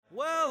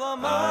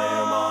I'm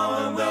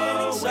on the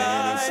winning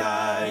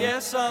side.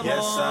 Yes, I'm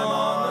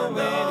on the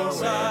winning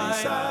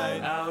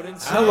side.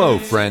 Hello,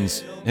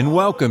 friends, and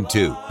welcome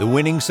to the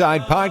Winning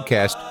Side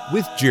Podcast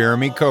with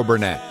Jeremy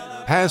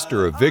Coburnett,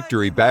 pastor of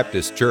Victory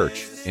Baptist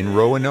Church in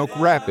Roanoke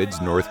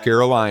Rapids, North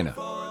Carolina.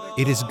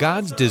 It is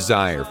God's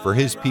desire for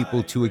His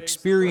people to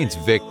experience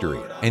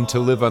victory and to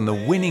live on the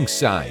winning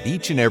side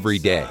each and every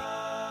day.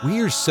 We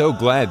are so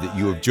glad that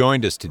you have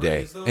joined us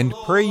today and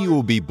pray you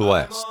will be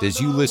blessed as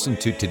you listen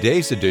to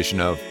today's edition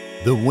of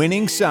The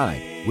Winning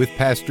Side with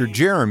Pastor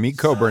Jeremy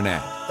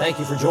Coburnett. Thank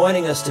you for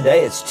joining us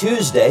today. It's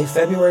Tuesday,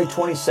 February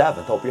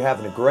 27th. Hope you're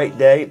having a great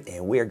day,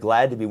 and we are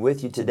glad to be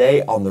with you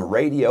today on the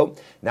radio,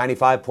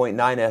 95.9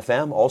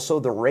 FM, also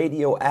the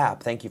radio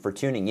app. Thank you for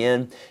tuning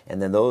in,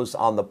 and then those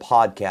on the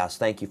podcast,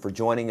 thank you for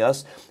joining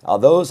us.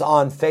 Those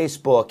on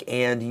Facebook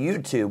and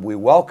YouTube, we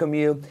welcome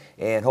you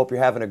and hope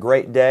you're having a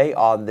great day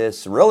on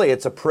this. Really,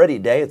 it's a pretty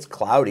day. It's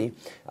cloudy,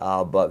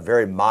 but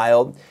very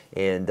mild.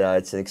 And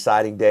it's an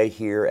exciting day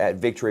here at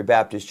Victory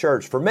Baptist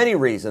Church for many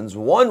reasons.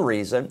 One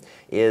reason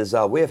is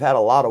we have had a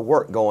lot of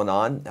work going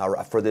on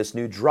for this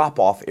new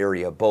drop-off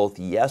area, both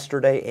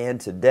yesterday and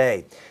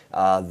today.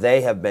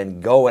 They have been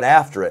going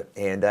after it,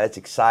 and it's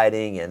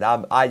exciting, and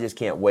I just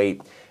can't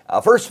wait.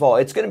 First of all,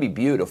 it's going to be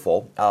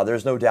beautiful.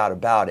 There's no doubt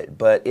about it,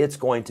 but it's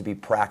going to be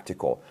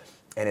practical.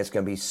 And it's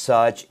going to be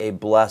such a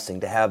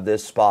blessing to have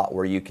this spot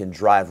where you can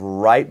drive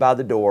right by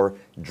the door,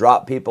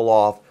 drop people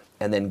off,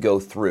 and then go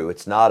through.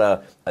 It's not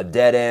a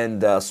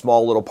dead-end,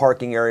 small little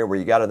parking area where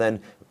you got to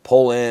then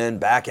pull in,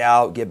 back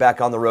out, get back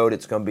on the road.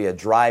 It's going to be a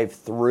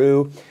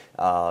drive-through,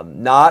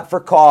 not for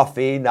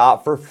coffee,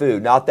 not for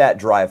food, not that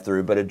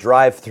drive-through, but a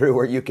drive-through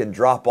where you can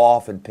drop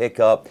off and pick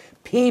up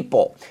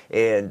people.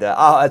 And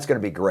that's going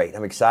to be great.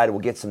 I'm excited. We'll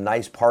get some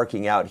nice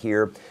parking out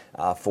here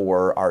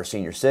for our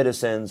senior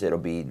citizens. It'll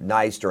be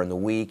nice during the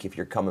week if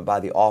you're coming by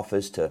the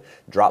office to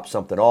drop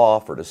something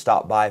off or to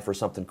stop by for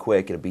something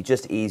quick. It'll be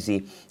just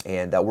easy,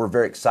 and we're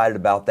very excited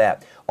about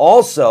that.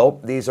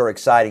 Also, these are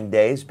exciting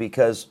days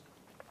because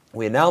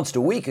we announced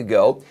a week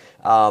ago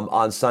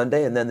on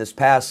Sunday, and then this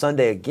past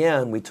Sunday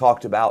again, we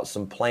talked about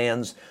some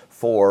plans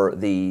for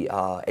the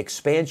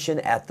expansion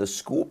at the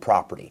school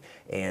property.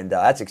 And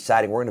that's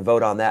exciting. We're going to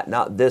vote on that,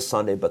 not this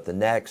Sunday, but the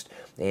next.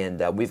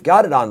 And we've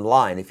got it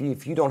online. If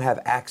you don't have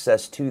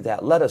access to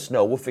that, let us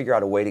know. We'll figure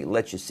out a way to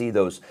let you see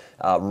those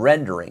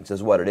renderings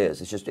is what it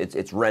is.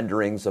 It's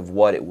renderings of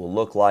what it will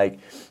look like.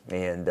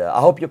 And I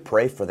hope you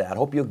pray for that. I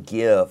hope you'll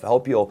give. I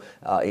hope you'll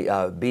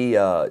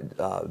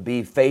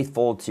be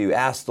faithful to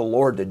ask the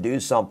Lord to do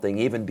something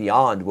even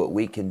beyond what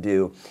we can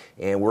do.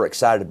 And we're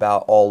excited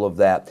about all of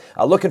that.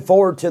 Looking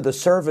forward to the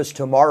service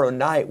tomorrow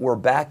night. We're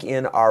back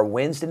in our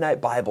Wednesday night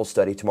Bible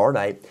study tomorrow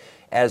night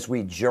as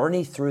we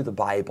journey through the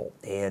Bible.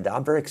 And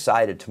I'm very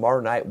excited.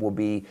 Tomorrow night we'll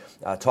be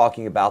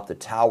talking about the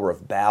Tower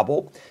of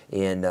Babel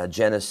in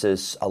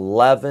Genesis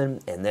 11,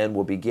 and then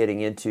we'll be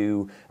getting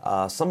into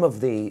some of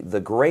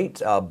the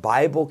great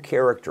Bible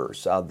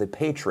characters, the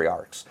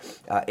patriarchs,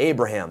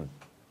 Abraham,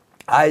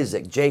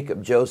 Isaac,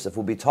 Jacob, Joseph.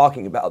 We'll be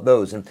talking about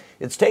those. And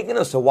it's taken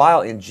us a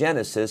while in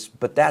Genesis,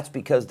 but that's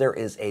because there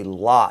is a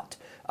lot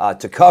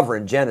to cover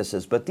in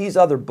Genesis, but these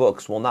other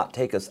books will not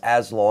take us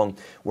as long.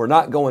 We're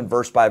not going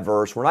verse by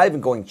verse. We're not even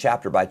going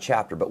chapter by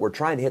chapter, but we're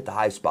trying to hit the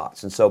high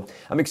spots. And so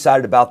I'm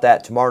excited about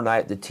that. Tomorrow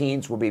night, the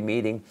teens will be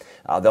meeting.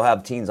 They'll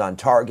have teens on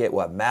target.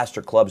 We'll have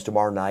master clubs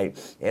tomorrow night.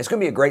 And it's going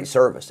to be a great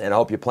service, and I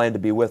hope you plan to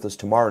be with us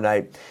tomorrow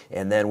night.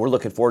 And then we're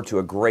looking forward to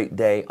a great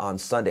day on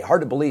Sunday.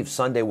 Hard to believe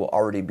Sunday will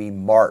already be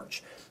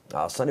March.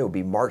 Sunday will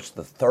be March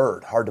the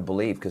 3rd. Hard to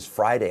believe because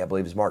Friday, I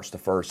believe, is March the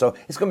 1st. So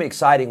it's going to be an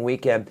exciting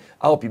weekend.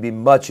 I hope you be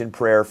much in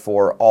prayer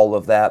for all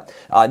of that.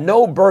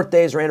 No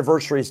birthdays or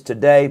anniversaries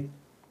today.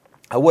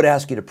 I would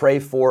ask you to pray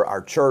for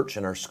our church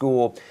and our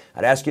school.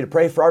 I'd ask you to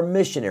pray for our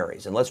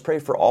missionaries, and let's pray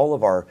for all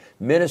of our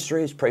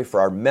ministries, pray for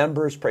our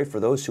members, pray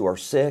for those who are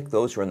sick,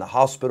 those who are in the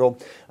hospital.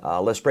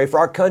 Let's pray for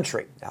our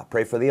country,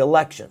 pray for the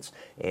elections,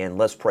 and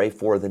let's pray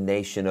for the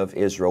nation of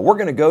Israel. We're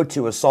going to go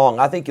to a song.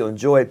 I think you'll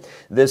enjoy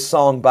this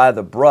song by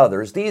the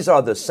Brothers. These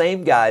are the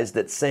same guys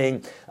that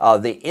sing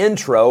the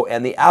intro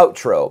and the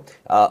outro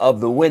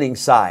of The Winning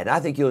Side. I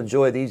think you'll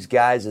enjoy these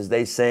guys as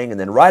they sing, and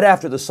then right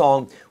after the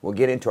song, we'll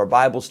get into our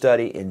Bible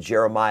study in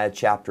Jeremiah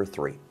chapter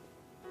 3.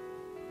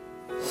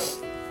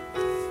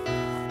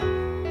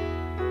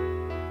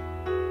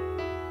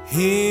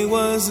 He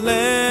was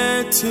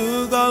led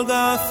to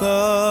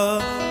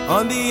Golgotha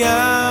on the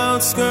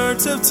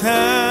outskirts of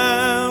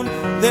town,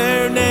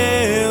 there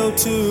nailed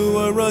to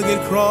a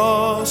rugged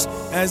cross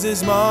as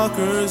his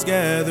mockers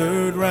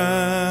gathered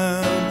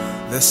round.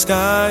 The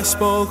sky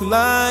spoke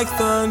like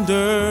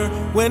thunder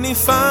when he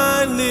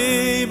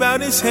finally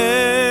bowed his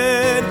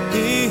head.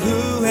 He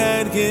who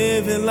had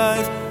given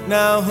life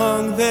now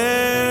hung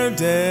there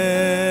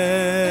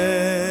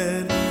dead.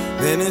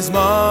 Then his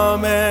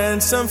mom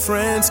and some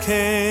friends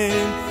came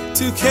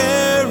to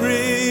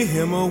carry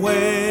him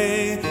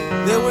away.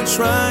 They were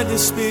trying to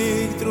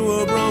speak through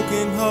a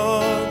broken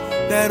heart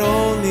that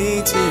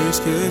only tears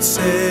could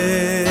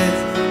say.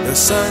 The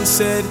sun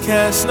said,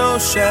 cast no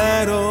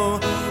shadow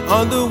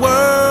on the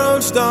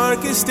world's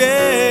darkest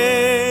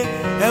day.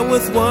 And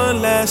with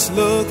one last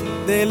look,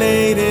 they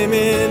laid him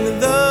in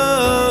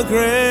the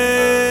grave.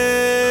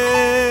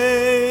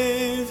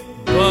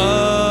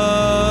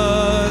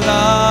 But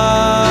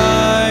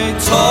I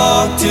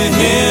talked to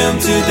him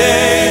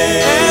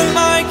today, and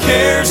my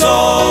cares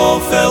all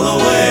fell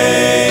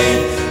away.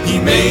 He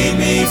made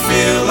me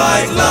feel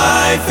like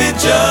life had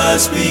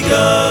just begun.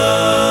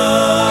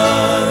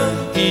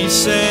 He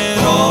said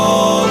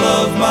all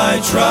of my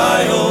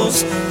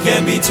trials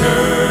can be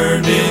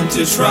turned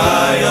into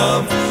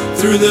triumph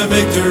through the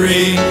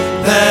victory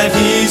that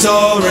he's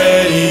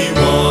already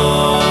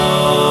won.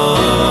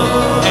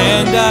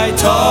 And I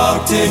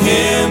talked to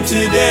him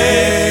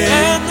today,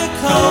 and the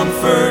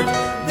comfort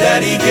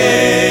that he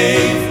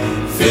gave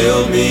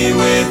filled me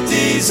with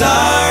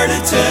desire to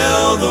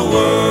tell the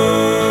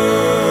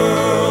world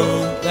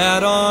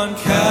that on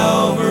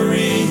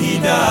Calvary he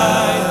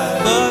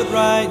died, but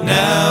right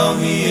now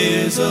he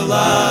is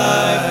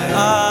alive.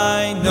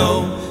 I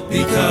know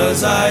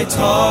because I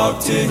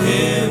talked to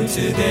him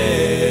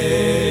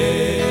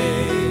today.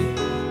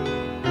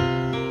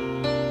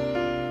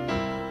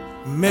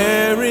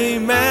 Mary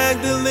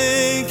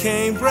Magdalene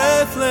came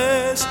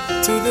breathless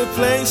to the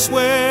place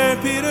where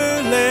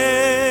Peter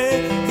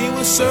lay. He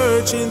was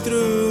searching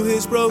through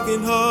his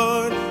broken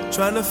heart,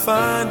 trying to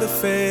find the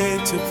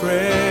faith to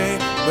pray.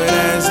 But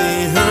as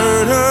he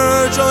heard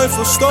her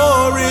joyful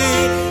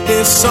story,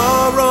 his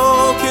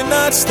sorrow could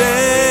not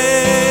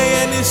stay,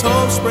 and his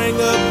hope sprang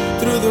up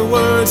through the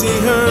words he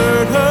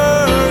heard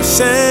her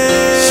say.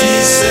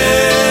 She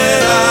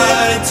said,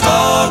 I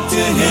talked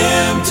to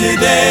him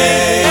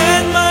today,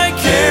 and my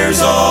cares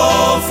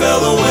all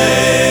fell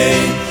away.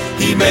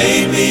 He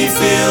made me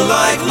feel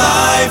like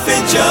life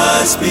had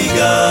just begun.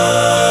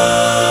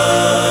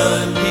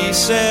 He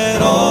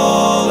said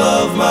all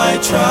of my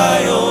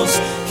trials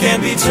can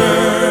be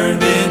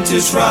turned into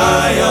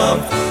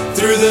triumph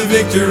through the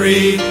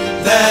victory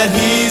that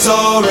he's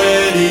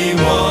already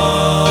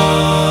won.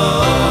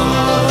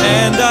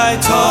 And I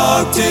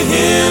talked to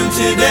him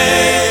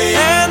today,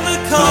 and the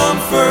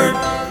comfort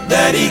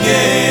that he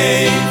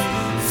gave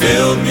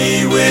filled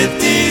me with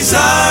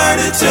desire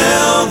to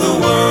tell the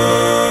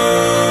world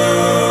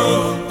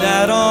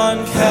that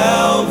on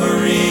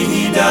Calvary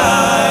he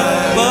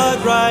died,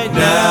 but right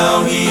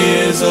now he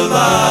is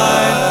alive.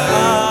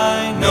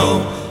 I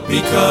know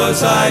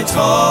because I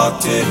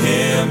talked to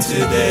him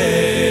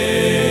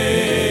today,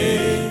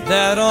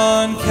 that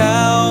on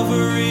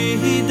Calvary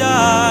he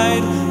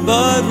died,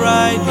 but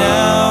right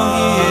now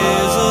he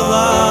is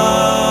alive.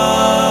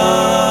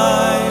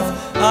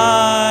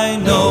 I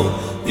know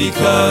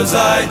because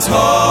I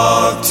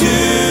talked to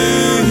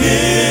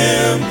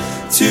him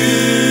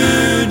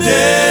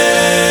today.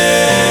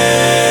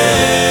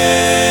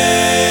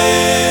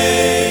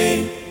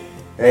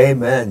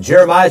 Amen.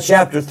 Jeremiah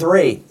chapter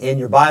 3 in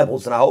your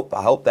Bibles, and I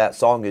hope that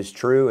song is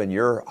true in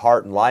your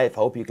heart and life.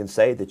 I hope you can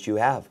say that you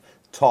have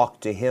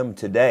talked to him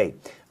today.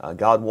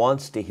 God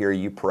wants to hear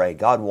you pray.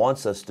 God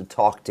wants us to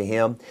talk to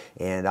him,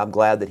 and I'm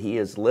glad that he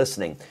is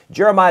listening.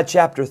 Jeremiah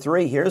chapter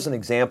 3, here's an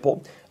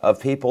example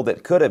of people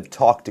that could have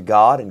talked to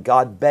God, and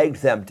God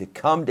begged them to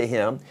come to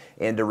him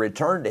and to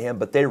return to him,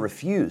 but they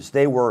refused.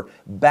 They were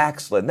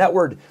backslidden. That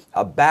word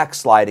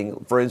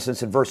backsliding, for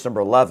instance, in verse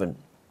number 11,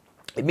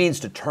 it means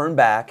to turn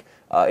back.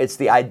 It's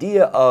the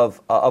idea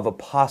of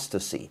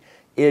apostasy.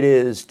 It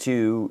is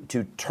to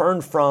turn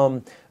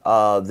from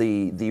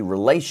the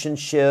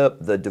relationship,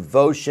 the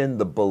devotion,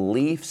 the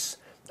beliefs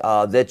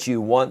that you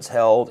once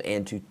held,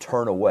 and to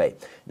turn away.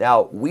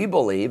 Now, we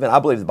believe, and I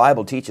believe the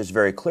Bible teaches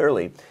very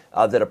clearly,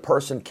 that a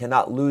person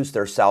cannot lose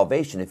their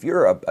salvation. If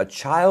you're a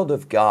child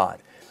of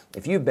God,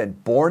 if you've been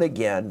born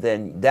again,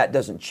 then that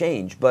doesn't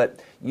change,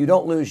 but you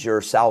don't lose your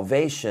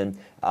salvation.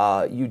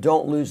 You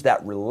don't lose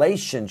that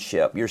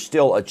relationship. You're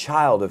still a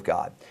child of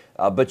God,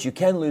 but you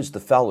can lose the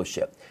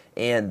fellowship.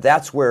 And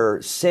that's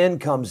where sin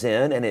comes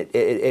in, and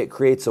it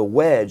creates a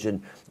wedge,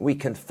 and we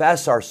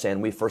confess our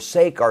sin, we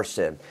forsake our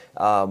sin.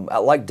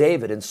 Like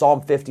David in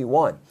Psalm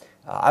 51.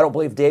 I don't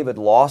believe David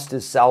lost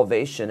his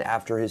salvation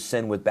after his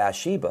sin with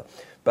Bathsheba,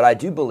 but I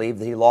do believe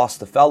that he lost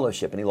the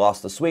fellowship and he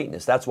lost the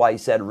sweetness. That's why he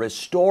said,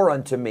 restore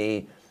unto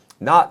me,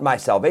 not my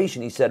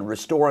salvation, he said,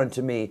 restore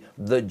unto me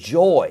the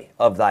joy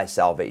of thy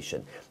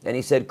salvation. And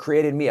he said,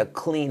 create in me a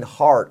clean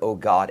heart, O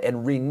God,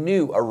 and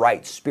renew a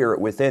right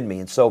spirit within me.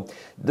 And so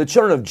the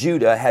children of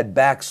Judah had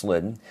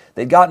backslidden.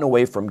 They'd gotten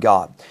away from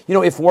God. You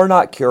know, if we're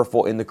not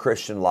careful in the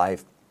Christian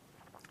life,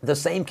 the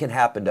same can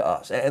happen to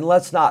us. And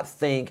let's not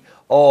think,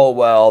 oh,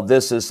 well,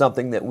 this is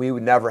something that we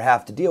would never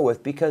have to deal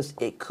with, because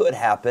it could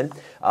happen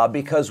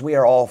because we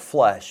are all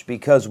flesh,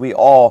 because we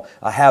all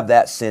have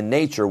that sin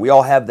nature. We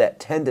all have that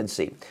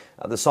tendency.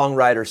 The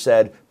songwriter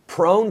said,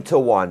 prone to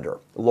wander,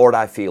 Lord,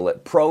 I feel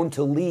it, prone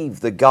to leave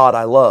the God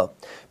I love.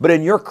 But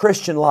in your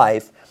Christian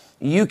life,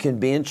 you can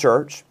be in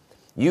church,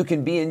 you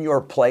can be in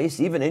your place,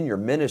 even in your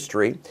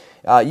ministry,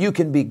 you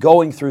can be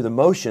going through the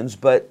motions,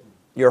 but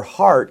your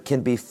heart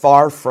can be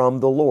far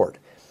from the Lord.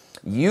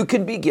 You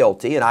can be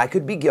guilty, and I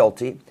could be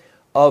guilty,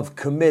 of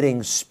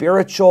committing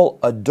spiritual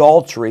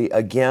adultery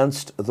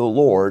against the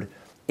Lord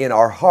in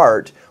our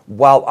heart,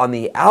 while on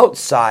the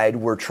outside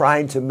we're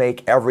trying to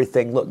make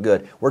everything look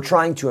good. We're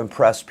trying to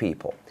impress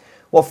people.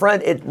 Well,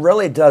 friend, it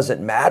really doesn't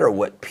matter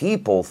what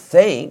people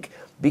think,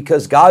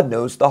 because God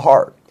knows the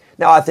heart.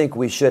 Now, I think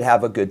we should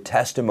have a good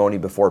testimony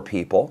before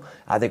people.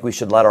 I think we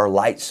should let our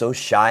light so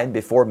shine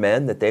before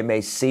men that they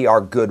may see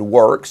our good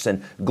works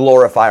and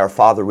glorify our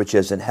Father which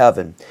is in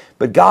heaven.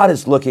 But God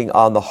is looking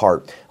on the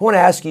heart. I want to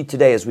ask you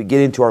today as we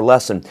get into our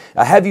lesson,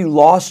 have you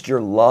lost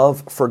your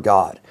love for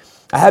God?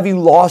 Have you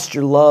lost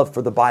your love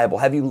for the Bible?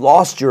 Have you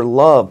lost your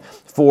love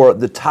for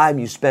the time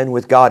you spend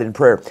with God in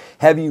prayer?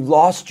 Have you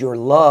lost your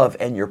love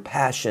and your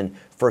passion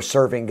for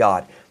serving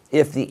God?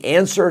 If the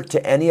answer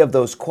to any of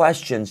those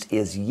questions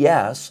is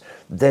yes,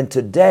 then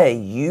today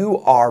you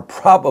are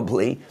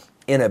probably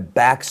in a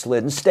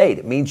backslidden state.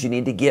 It means you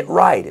need to get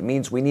right. It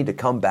means we need to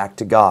come back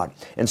to God.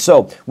 And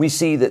so we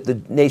see that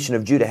the nation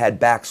of Judah had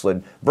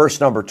backslidden. Verse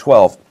number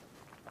 12.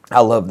 I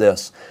love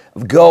this.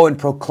 Go and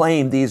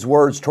proclaim these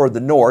words toward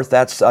the north,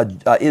 that's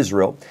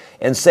Israel,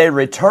 and say,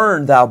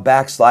 return, thou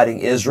backsliding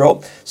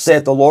Israel,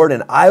 saith the Lord,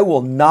 and I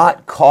will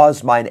not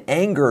cause mine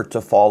anger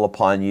to fall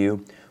upon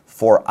you,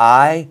 for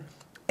I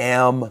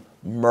am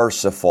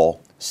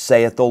merciful,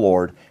 saith the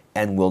Lord,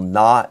 and will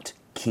not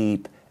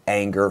keep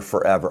anger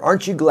forever.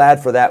 Aren't you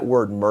glad for that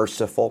word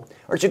merciful?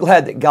 Aren't you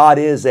glad that God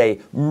is a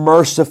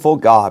merciful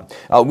God?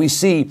 We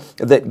see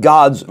that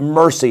God's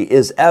mercy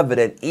is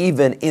evident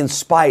even in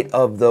spite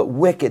of the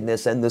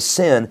wickedness and the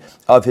sin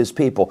of His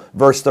people.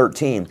 Verse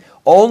 13,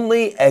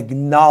 only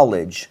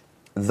acknowledge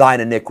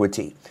thine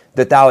iniquity,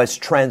 that thou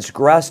hast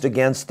transgressed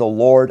against the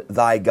Lord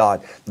thy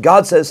God.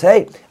 God says,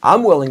 hey,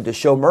 I'm willing to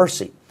show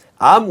mercy.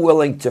 I'm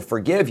willing to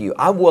forgive you.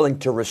 I'm willing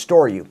to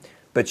restore you.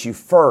 But you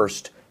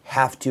first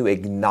have to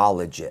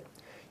acknowledge it.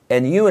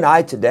 And you and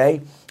I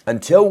today,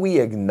 until we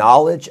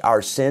acknowledge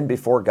our sin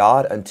before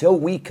God, until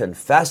we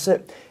confess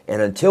it,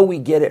 and until we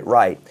get it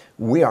right,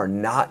 we are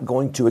not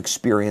going to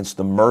experience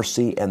the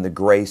mercy and the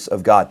grace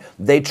of God.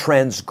 They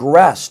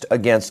transgressed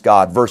against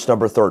God, verse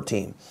number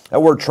 13.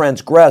 That word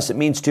transgress, it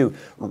means to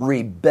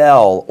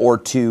rebel or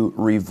to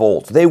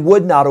revolt. They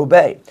would not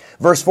obey.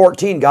 Verse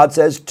 14, God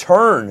says,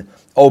 turn,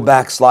 O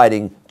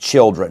backsliding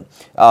children,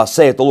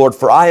 saith the Lord,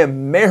 for I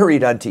am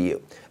married unto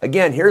you.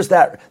 Again, here's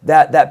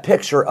that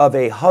picture of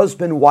a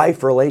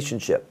husband-wife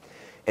relationship.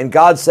 And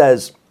God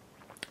says,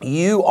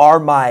 you are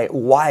my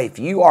wife,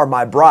 you are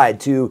my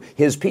bride to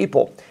His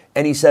people.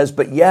 And He says,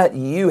 but yet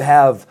you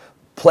have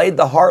played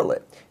the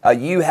harlot.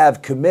 You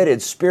have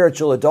committed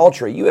spiritual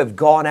adultery. You have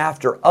gone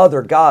after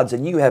other gods,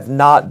 and you have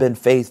not been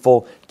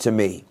faithful to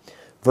me.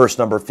 Verse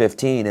number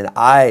 15, and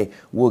I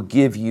will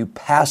give you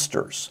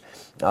pastors.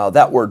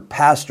 That word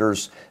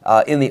pastors,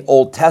 in the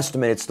Old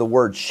Testament, it's the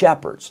word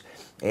shepherds.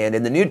 And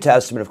in the New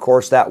Testament, of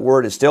course, that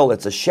word is still,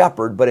 it's a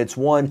shepherd, but it's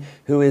one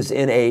who is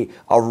in a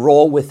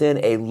role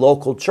within a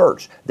local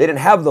church. They didn't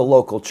have the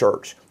local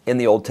church in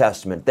the Old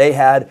Testament. They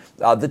had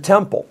the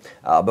temple.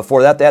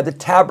 Before that, they had the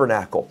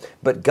tabernacle.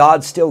 But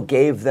God still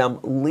gave them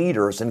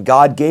leaders, and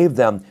God gave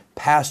them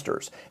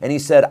pastors. And He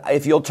said,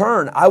 if you'll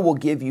turn, I will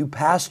give you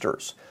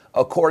pastors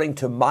according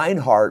to mine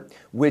heart,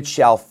 which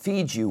shall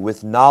feed you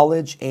with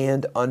knowledge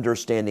and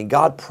understanding.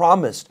 God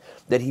promised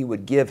that He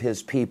would give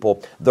His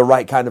people the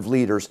right kind of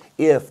leaders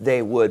if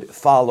they would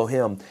follow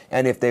Him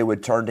and if they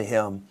would turn to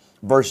Him.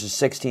 Verses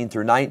 16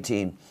 through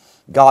 19,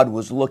 God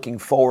was looking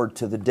forward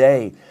to the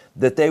day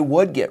that they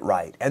would get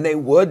right and they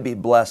would be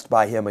blessed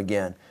by Him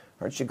again.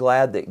 Aren't you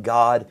glad that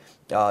God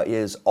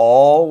is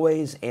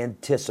always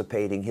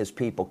anticipating His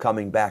people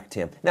coming back to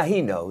Him? Now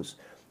He knows,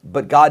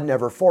 but God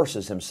never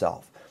forces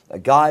Himself.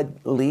 God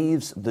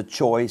leaves the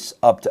choice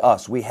up to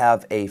us. We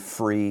have a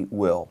free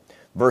will.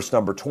 Verse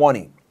number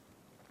 20,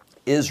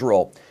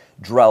 Israel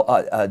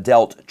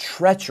dealt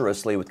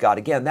treacherously with God.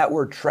 Again, that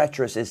word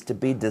treacherous is to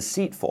be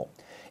deceitful.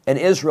 And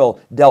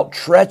Israel dealt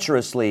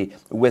treacherously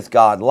with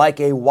God, like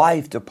a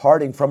wife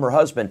departing from her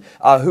husband,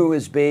 who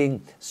is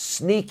being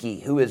sneaky,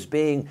 who is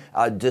being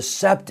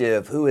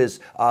deceptive, who is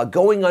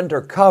going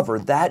undercover.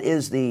 That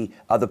is the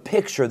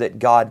picture that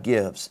God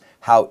gives,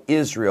 how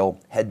Israel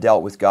had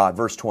dealt with God.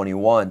 Verse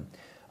 21,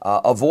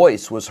 a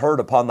voice was heard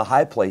upon the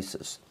high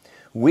places,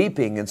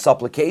 weeping and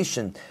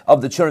supplication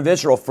of the children of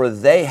Israel, for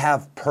they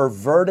have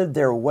perverted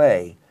their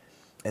way,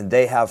 and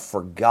they have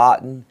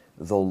forgotten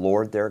the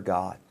Lord their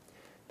God.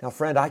 Now,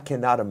 friend, I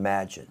cannot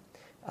imagine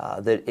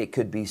that it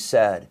could be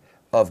said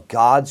of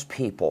God's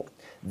people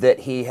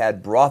that He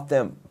had brought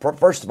them,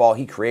 first of all,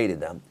 He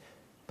created them,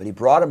 but He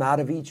brought them out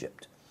of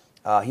Egypt.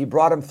 He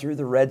brought them through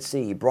the Red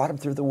Sea. He brought them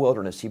through the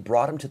wilderness. He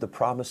brought them to the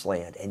promised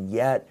land, and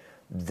yet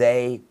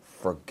they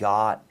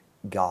forgot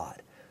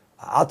God.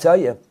 I'll tell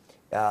you,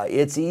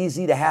 it's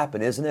easy to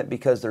happen, isn't it?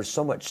 Because there's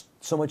so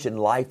much in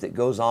life that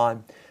goes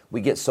on.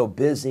 We get so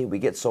busy. We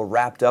get so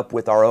wrapped up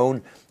with our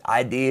own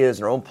ideas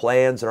and our own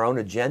plans and our own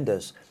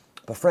agendas.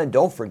 But friend,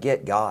 don't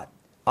forget God.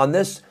 On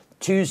this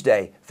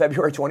Tuesday,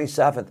 February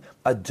 27th,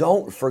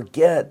 don't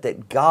forget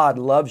that God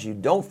loves you.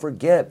 Don't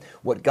forget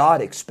what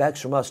God expects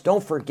from us.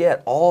 Don't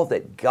forget all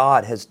that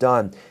God has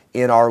done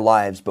in our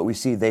lives, but we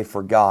see they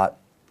forgot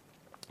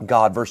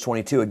God. Verse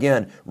 22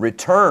 again,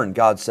 return,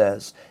 God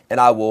says, and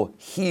I will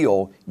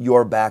heal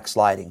your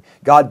backsliding.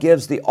 God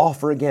gives the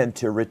offer again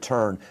to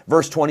return.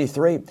 Verse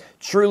 23,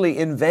 truly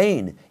in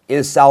vain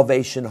is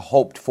salvation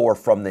hoped for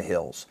from the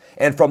hills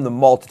and from the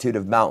multitude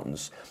of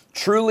mountains.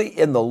 Truly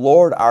in the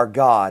Lord our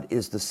God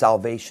is the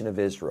salvation of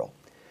Israel.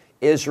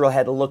 Israel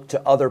had to look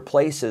to other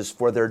places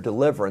for their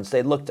deliverance.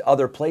 They looked to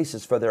other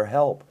places for their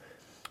help.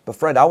 But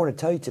friend, I want to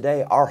tell you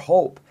today, our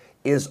hope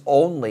is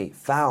only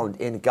found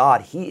in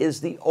God. He is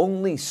the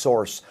only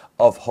source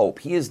of hope.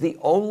 He is the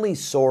only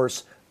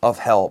source of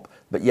help,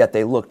 but yet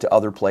they look to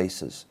other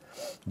places.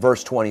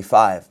 Verse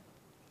 25,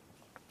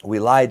 we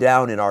lie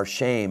down in our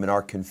shame, and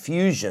our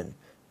confusion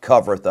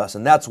covereth us.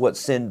 And that's what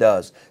sin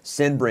does.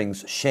 Sin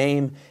brings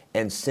shame,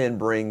 and sin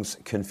brings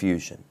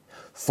confusion.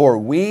 For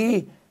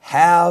we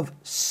have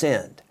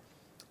sinned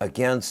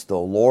against the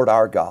Lord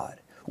our God,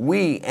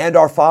 we and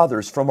our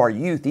fathers from our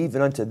youth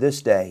even unto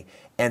this day,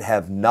 and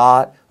have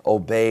not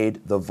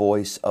obeyed the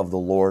voice of the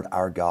Lord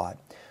our God.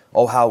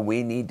 Oh, how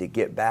we need to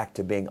get back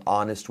to being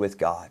honest with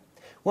God.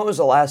 When was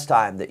the last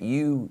time that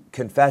you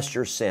confessed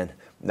your sin?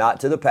 Not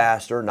to the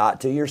pastor,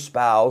 not to your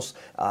spouse,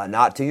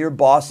 not to your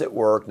boss at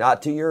work,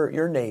 not to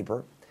your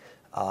neighbor.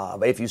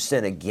 But if you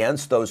sin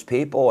against those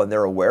people and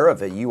they're aware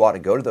of it, you ought to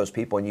go to those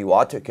people and you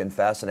ought to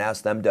confess and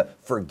ask them to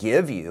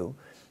forgive you.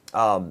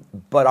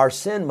 But our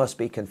sin must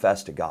be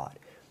confessed to God.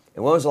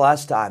 And when was the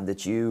last time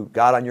that you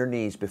got on your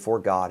knees before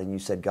God and you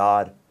said,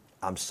 God,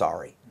 I'm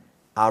sorry.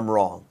 I'm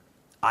wrong.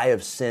 I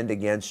have sinned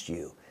against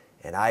you.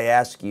 And I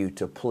ask you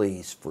to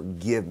please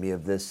forgive me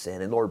of this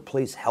sin. And Lord,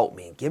 please help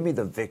me. Give me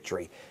the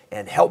victory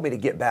and help me to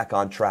get back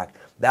on track.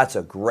 That's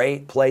a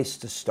great place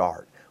to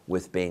start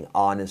with being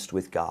honest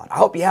with God. I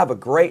hope you have a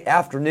great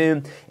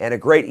afternoon and a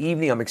great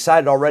evening. I'm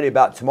excited already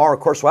about tomorrow.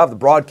 Of course, we'll have the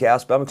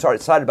broadcast, but I'm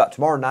excited about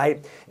tomorrow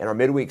night and our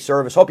midweek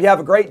service. Hope you have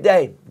a great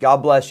day. God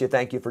bless you.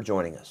 Thank you for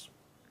joining us.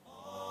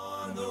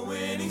 On the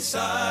winning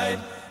side.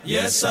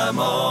 Yes, I'm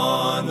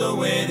on the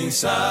winning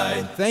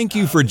side. Thank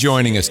you for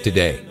joining us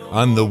today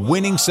on the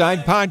Winning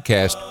Side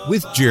Podcast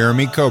with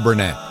Jeremy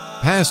Coburnett,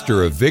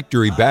 pastor of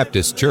Victory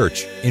Baptist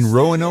Church in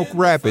Roanoke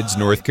Rapids,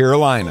 North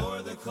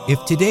Carolina.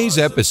 If today's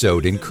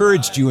episode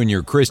encouraged you in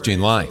your Christian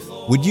life,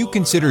 would you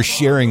consider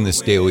sharing this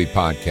daily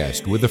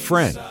podcast with a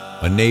friend,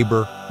 a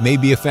neighbor,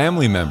 maybe a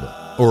family member,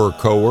 or a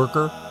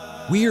coworker?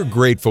 We are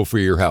grateful for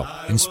your help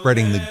in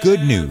spreading the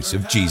good news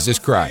of Jesus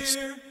Christ.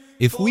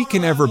 If we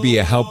can ever be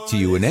a help to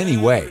you in any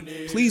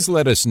way, please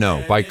let us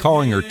know by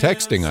calling or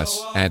texting us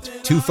at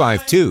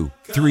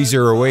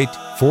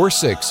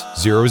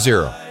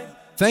 252-308-4600.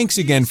 Thanks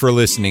again for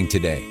listening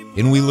today,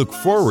 and we look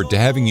forward to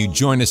having you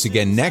join us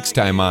again next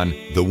time on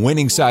the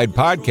Winning Side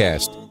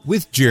Podcast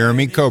with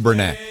Jeremy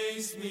Coburnett.